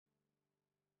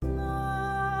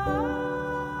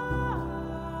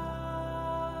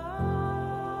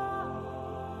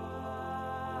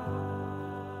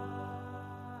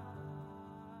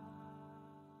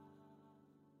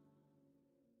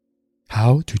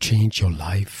How to Change Your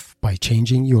Life by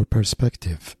Changing Your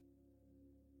Perspective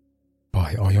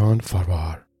by Ayan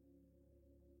Farvar.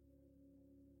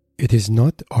 It is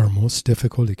not our most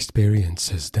difficult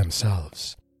experiences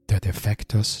themselves that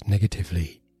affect us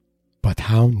negatively, but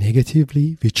how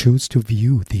negatively we choose to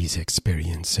view these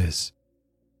experiences.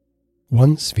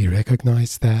 Once we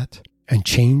recognize that and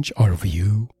change our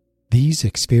view, these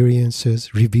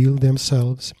experiences reveal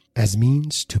themselves as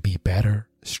means to be better,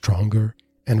 stronger,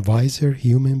 and wiser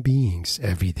human beings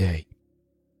every day.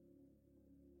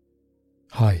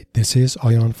 Hi, this is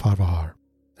Ayan Farvar.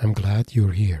 I'm glad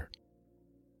you're here.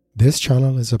 This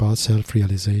channel is about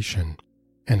self-realization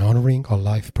and honoring our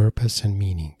life purpose and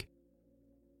meaning.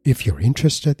 If you're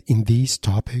interested in these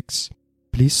topics,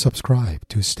 please subscribe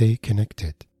to stay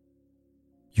connected.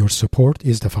 Your support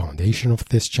is the foundation of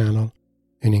this channel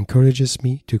and encourages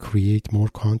me to create more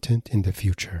content in the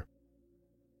future.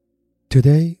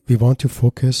 Today, we want to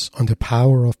focus on the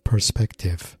power of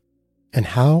perspective and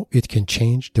how it can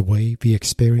change the way we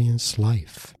experience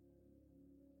life.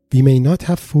 We may not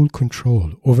have full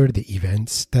control over the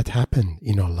events that happen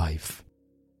in our life,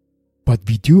 but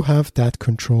we do have that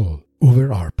control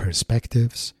over our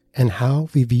perspectives and how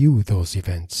we view those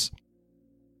events.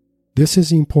 This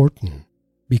is important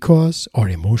because our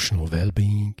emotional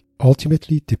well-being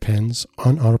ultimately depends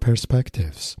on our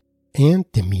perspectives and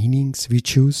the meanings we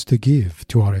choose to give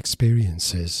to our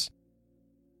experiences.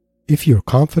 If you're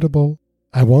comfortable,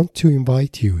 I want to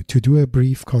invite you to do a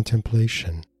brief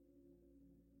contemplation.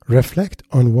 Reflect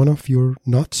on one of your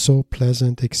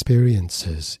not-so-pleasant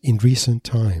experiences in recent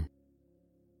time.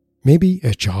 Maybe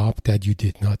a job that you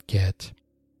did not get,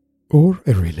 or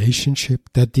a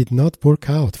relationship that did not work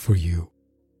out for you,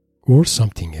 or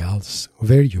something else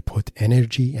where you put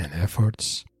energy and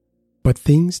efforts, but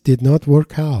things did not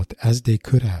work out as they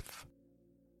could have.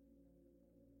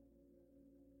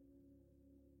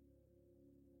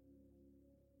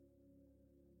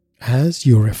 As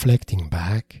you're reflecting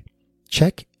back,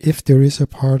 check if there is a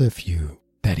part of you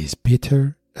that is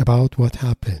bitter about what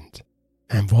happened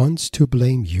and wants to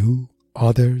blame you,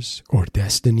 others, or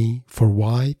destiny for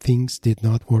why things did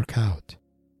not work out.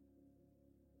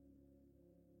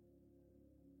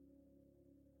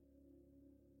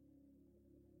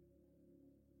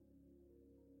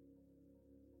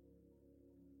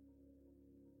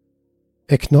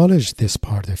 Acknowledge this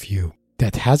part of you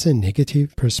that has a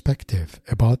negative perspective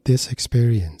about this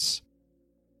experience.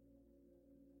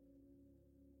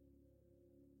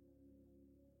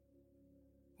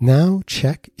 Now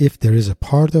check if there is a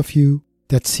part of you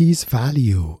that sees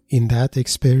value in that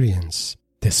experience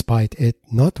despite it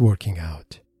not working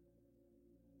out.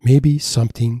 Maybe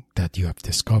something that you have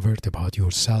discovered about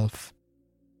yourself.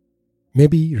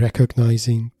 Maybe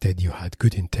recognizing that you had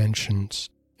good intentions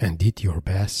and did your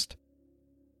best.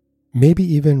 Maybe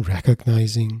even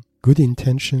recognizing good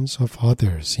intentions of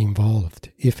others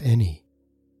involved, if any.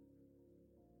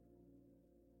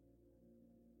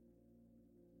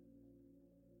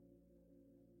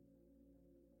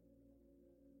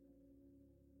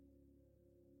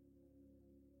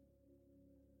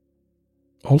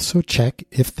 Also check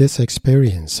if this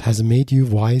experience has made you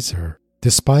wiser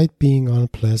despite being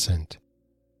unpleasant,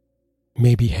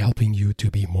 maybe helping you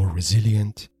to be more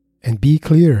resilient and be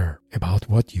clearer about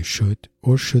what you should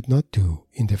or should not do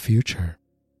in the future.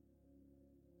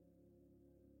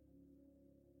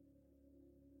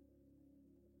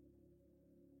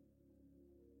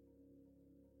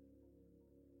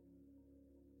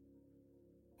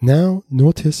 Now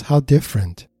notice how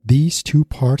different these two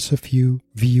parts of you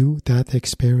view that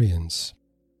experience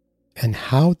and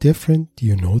how different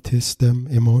you notice them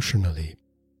emotionally.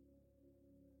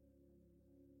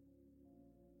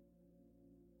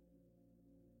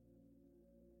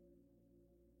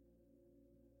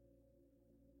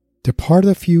 The part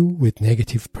of you with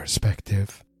negative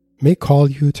perspective may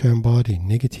call you to embody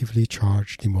negatively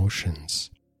charged emotions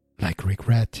like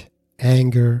regret,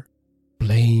 anger,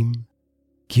 blame,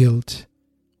 guilt,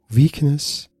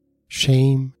 weakness,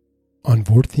 shame,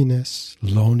 unworthiness,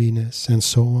 loneliness, and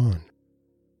so on.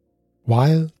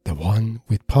 While the one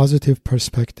with positive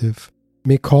perspective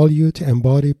may call you to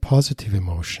embody positive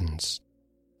emotions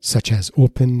such as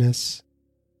openness,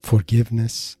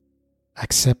 forgiveness,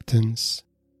 acceptance,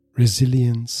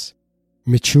 resilience,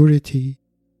 maturity,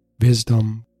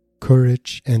 wisdom,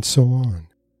 courage, and so on.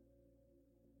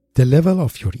 The level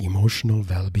of your emotional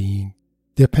well-being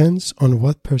depends on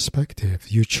what perspective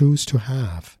you choose to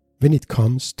have when it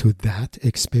comes to that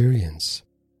experience.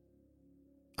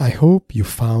 I hope you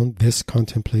found this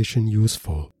contemplation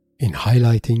useful in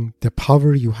highlighting the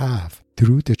power you have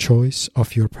through the choice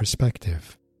of your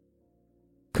perspective.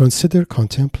 consider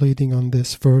contemplating on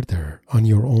this further on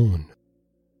your own.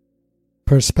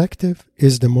 Perspective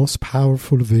is the most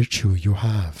powerful virtue you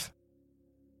have.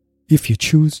 If you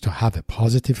choose to have a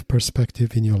positive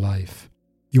perspective in your life,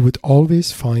 you would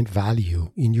always find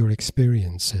value in your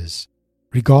experiences,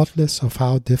 regardless of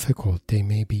how difficult they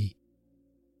may be.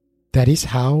 That is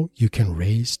how you can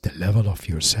raise the level of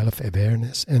your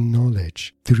self-awareness and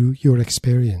knowledge through your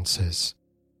experiences.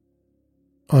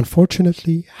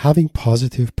 Unfortunately, having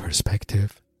positive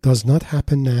perspective does not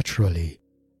happen naturally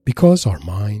because our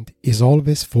mind is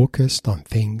always focused on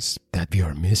things that we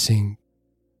are missing,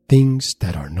 things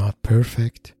that are not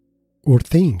perfect, or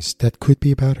things that could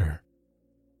be better.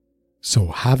 So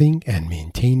having and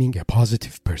maintaining a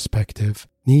positive perspective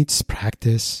needs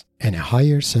practice and a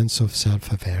higher sense of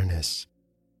self-awareness.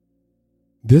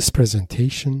 This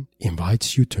presentation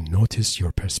invites you to notice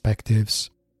your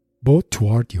perspectives, both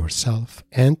toward yourself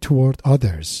and toward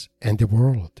others and the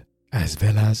world, as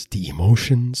well as the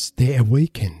emotions they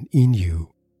awaken in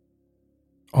you.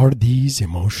 Are these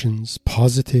emotions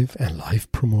positive and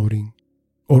life-promoting,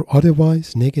 or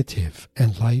otherwise negative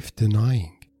and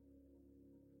life-denying?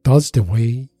 Does the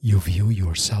way you view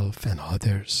yourself and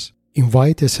others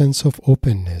invite a sense of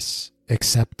openness,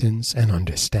 acceptance, and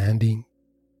understanding,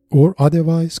 or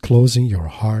otherwise closing your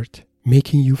heart,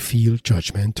 making you feel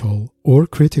judgmental or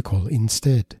critical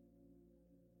instead?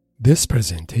 This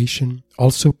presentation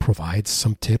also provides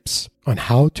some tips on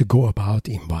how to go about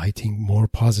inviting more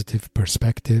positive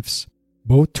perspectives,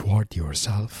 both toward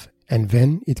yourself and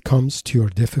when it comes to your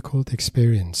difficult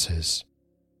experiences.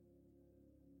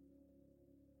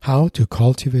 How to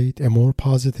cultivate a more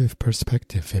positive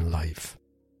perspective in life.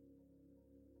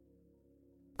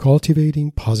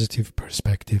 Cultivating positive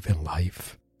perspective in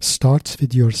life starts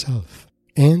with yourself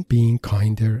and being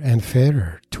kinder and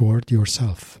fairer toward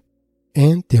yourself,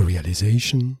 and the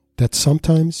realization that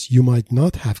sometimes you might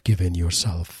not have given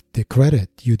yourself the credit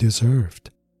you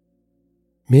deserved.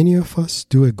 Many of us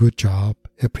do a good job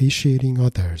appreciating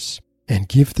others and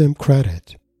give them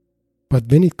credit, but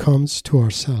when it comes to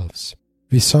ourselves,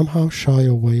 we somehow shy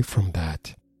away from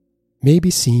that, maybe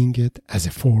seeing it as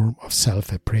a form of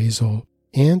self-appraisal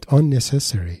and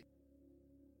unnecessary.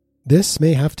 This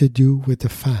may have to do with the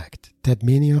fact that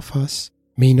many of us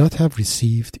may not have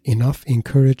received enough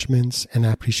encouragements and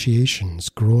appreciations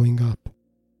growing up.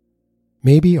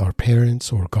 Maybe our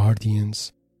parents or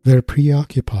guardians were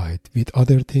preoccupied with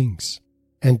other things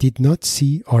and did not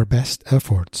see our best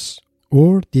efforts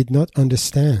or did not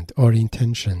understand our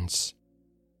intentions.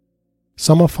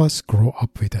 Some of us grow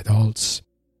up with adults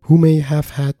who may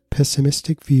have had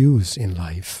pessimistic views in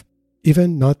life,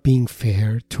 even not being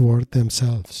fair toward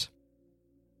themselves.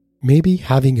 Maybe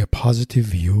having a positive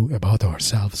view about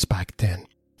ourselves back then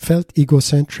felt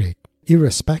egocentric,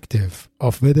 irrespective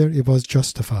of whether it was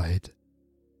justified.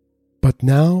 But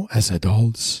now, as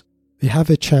adults, we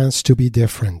have a chance to be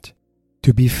different,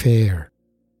 to be fair,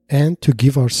 and to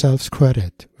give ourselves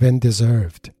credit when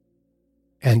deserved.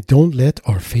 And don't let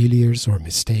our failures or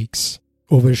mistakes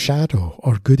overshadow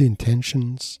our good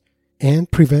intentions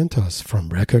and prevent us from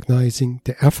recognizing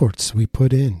the efforts we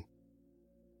put in.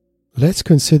 Let's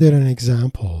consider an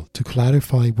example to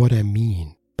clarify what I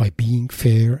mean by being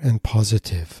fair and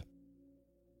positive.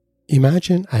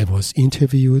 Imagine I was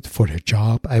interviewed for a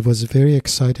job I was very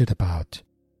excited about,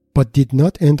 but did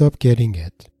not end up getting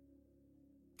it.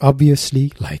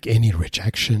 Obviously, like any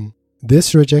rejection,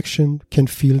 this rejection can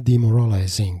feel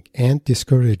demoralizing and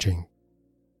discouraging.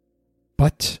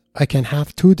 But I can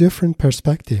have two different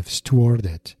perspectives toward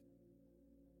it.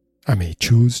 I may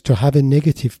choose to have a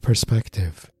negative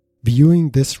perspective, viewing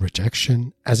this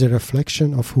rejection as a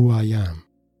reflection of who I am.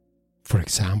 For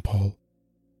example,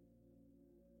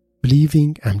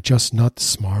 believing I'm just not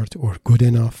smart or good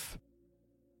enough,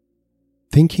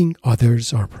 thinking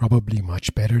others are probably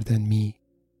much better than me,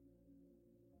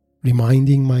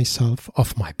 reminding myself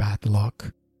of my bad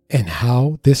luck and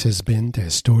how this has been the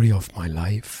story of my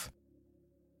life,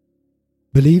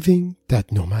 believing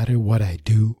that no matter what I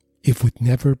do, it would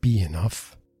never be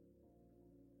enough,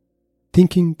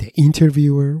 thinking the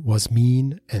interviewer was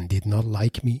mean and did not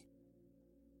like me,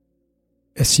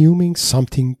 assuming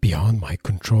something beyond my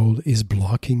control is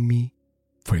blocking me,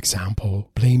 for example,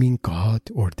 blaming God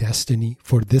or destiny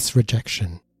for this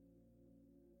rejection,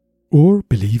 or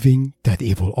believing that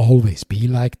it will always be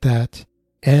like that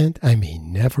and I may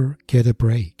never get a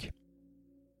break.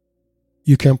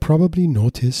 You can probably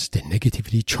notice the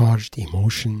negatively charged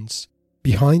emotions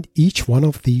behind each one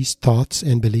of these thoughts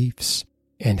and beliefs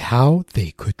and how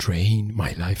they could drain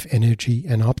my life energy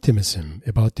and optimism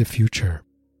about the future.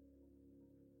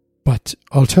 But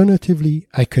alternatively,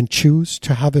 I can choose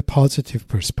to have a positive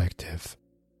perspective,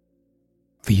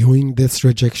 viewing this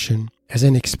rejection as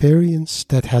an experience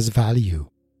that has value.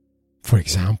 For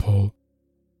example,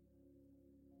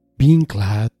 being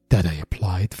glad that I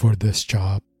applied for this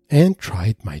job and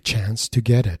tried my chance to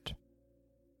get it.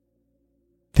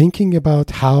 Thinking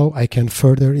about how I can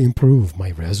further improve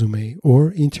my resume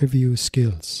or interview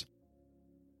skills.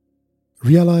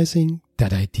 Realizing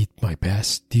that I did my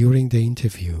best during the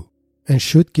interview and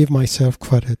should give myself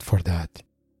credit for that.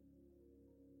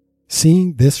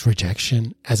 Seeing this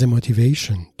rejection as a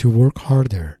motivation to work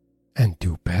harder and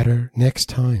do better next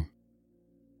time.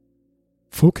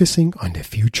 Focusing on the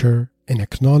future and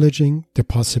acknowledging the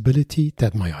possibility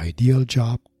that my ideal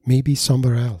job may be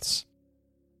somewhere else.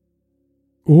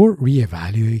 Or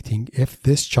reevaluating if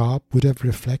this job would have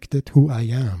reflected who I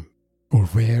am or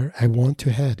where I want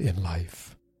to head in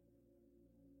life.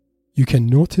 You can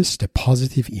notice the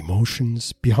positive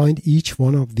emotions behind each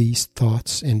one of these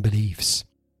thoughts and beliefs,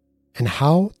 and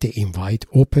how they invite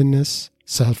openness,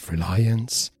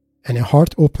 self-reliance, and a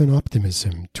heart-open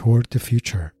optimism toward the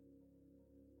future.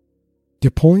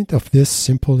 The point of this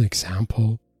simple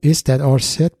example is that our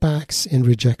setbacks and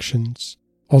rejections,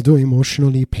 although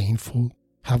emotionally painful,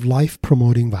 have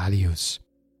life-promoting values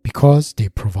because they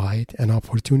provide an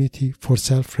opportunity for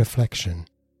self-reflection.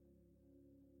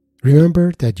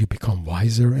 Remember that you become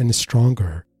wiser and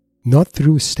stronger, not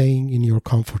through staying in your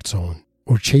comfort zone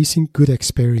or chasing good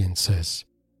experiences,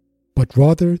 but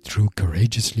rather through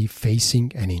courageously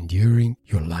facing and enduring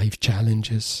your life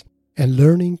challenges and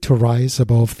learning to rise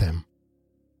above them.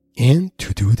 And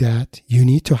to do that, you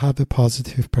need to have a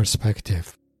positive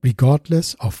perspective,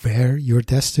 regardless of where your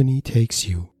destiny takes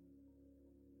you.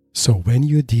 So when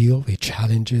you deal with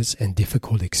challenges and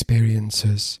difficult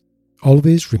experiences,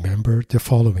 always remember the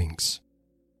followings.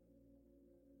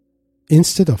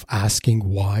 Instead of asking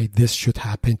why this should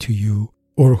happen to you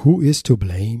or who is to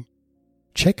blame,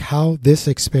 check how this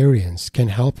experience can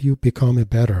help you become a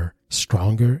better,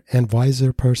 stronger, and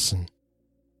wiser person.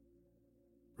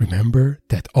 Remember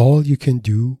that all you can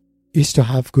do is to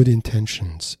have good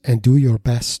intentions and do your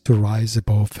best to rise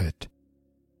above it.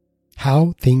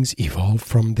 How things evolve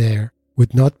from there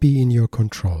would not be in your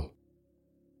control.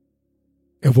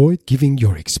 Avoid giving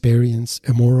your experience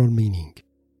a moral meaning,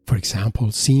 for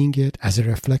example, seeing it as a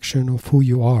reflection of who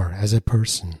you are as a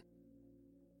person.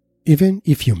 Even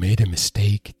if you made a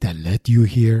mistake that led you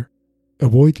here,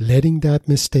 avoid letting that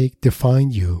mistake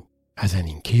define you as an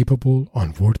incapable,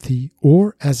 unworthy,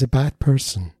 or as a bad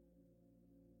person.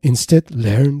 Instead,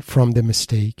 learn from the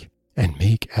mistake and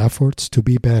make efforts to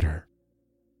be better.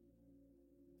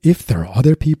 If there are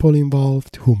other people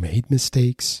involved who made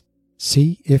mistakes,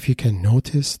 see if you can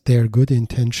notice their good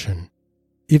intention,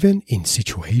 even in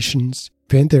situations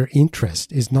when their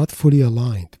interest is not fully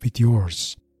aligned with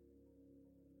yours.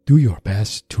 Do your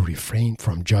best to refrain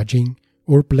from judging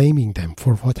or blaming them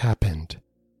for what happened.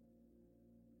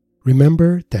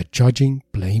 Remember that judging,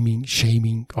 blaming,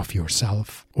 shaming of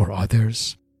yourself or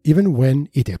others, even when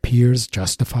it appears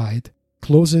justified,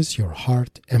 closes your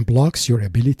heart and blocks your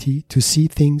ability to see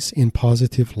things in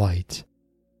positive light.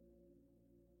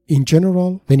 In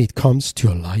general, when it comes to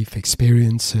your life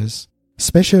experiences,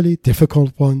 especially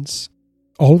difficult ones,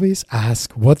 always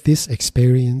ask what this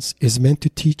experience is meant to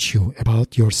teach you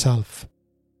about yourself.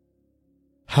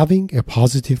 Having a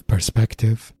positive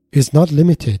perspective is not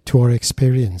limited to our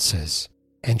experiences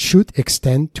and should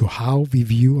extend to how we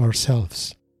view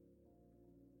ourselves.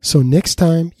 So next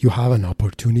time you have an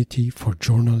opportunity for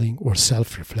journaling or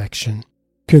self-reflection,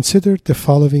 consider the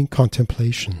following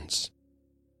contemplations.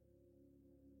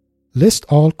 List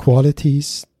all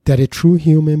qualities that a true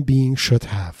human being should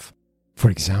have. For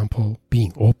example,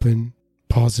 being open,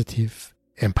 positive,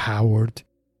 empowered,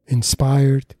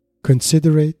 inspired,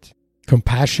 considerate,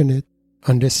 compassionate,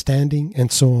 understanding,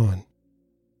 and so on.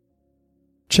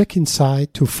 Check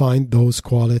inside to find those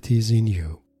qualities in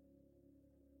you.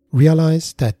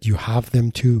 Realize that you have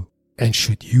them too and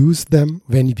should use them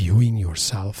when viewing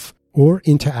yourself or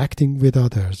interacting with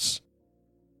others.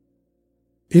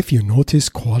 If you notice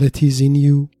qualities in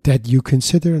you that you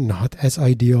consider not as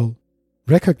ideal,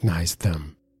 recognize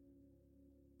them.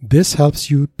 This helps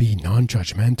you be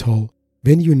non-judgmental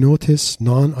when you notice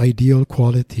non-ideal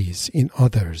qualities in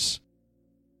others.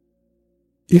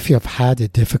 If you have had a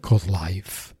difficult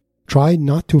life, try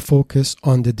not to focus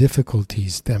on the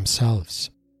difficulties themselves,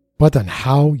 but on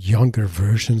how younger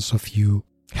versions of you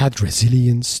had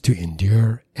resilience to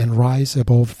endure and rise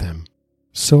above them,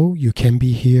 so you can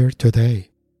be here today.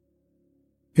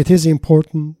 It is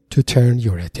important to turn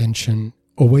your attention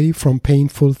away from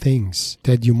painful things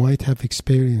that you might have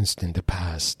experienced in the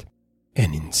past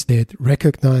and instead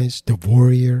recognize the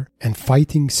warrior and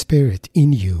fighting spirit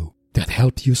in you that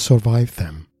helped you survive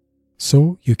them,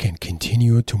 so you can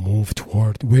continue to move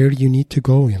toward where you need to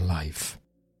go in life.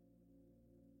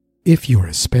 If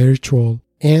you're spiritual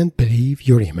and believe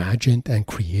you're imagined and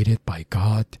created by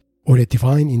God or a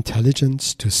divine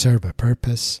intelligence to serve a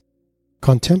purpose,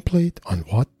 contemplate on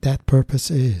what that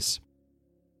purpose is.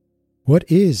 What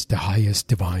is the highest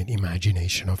divine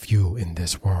imagination of you in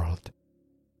this world?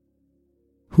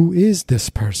 Who is this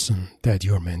person that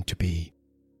you're meant to be?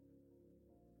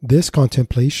 This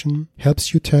contemplation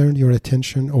helps you turn your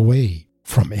attention away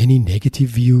from any negative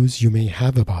views you may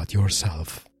have about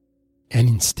yourself, and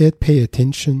instead pay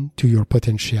attention to your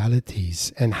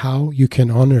potentialities and how you can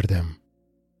honor them.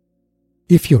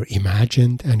 If you're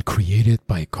imagined and created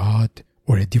by God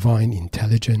or a divine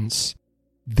intelligence,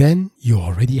 then you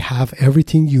already have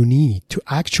everything you need to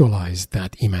actualize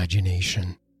that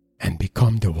imagination and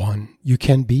become the one you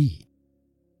can be.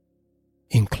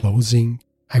 In closing,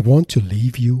 I want to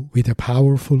leave you with a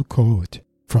powerful quote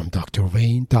from Dr.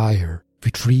 Wayne Dyer,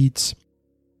 which reads,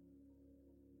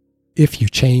 "If you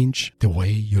change the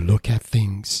way you look at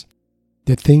things,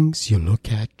 the things you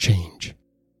look at change."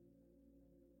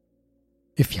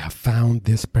 If you have found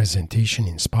this presentation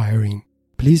inspiring,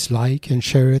 please like and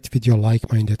share it with your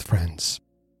like-minded friends.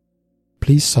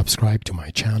 Please subscribe to my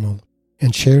channel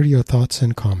and share your thoughts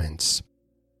and comments.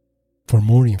 For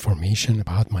more information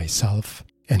about myself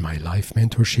and my life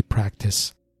mentorship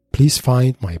practice, please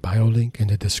find my bio link in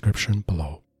the description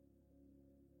below.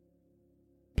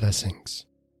 Blessings.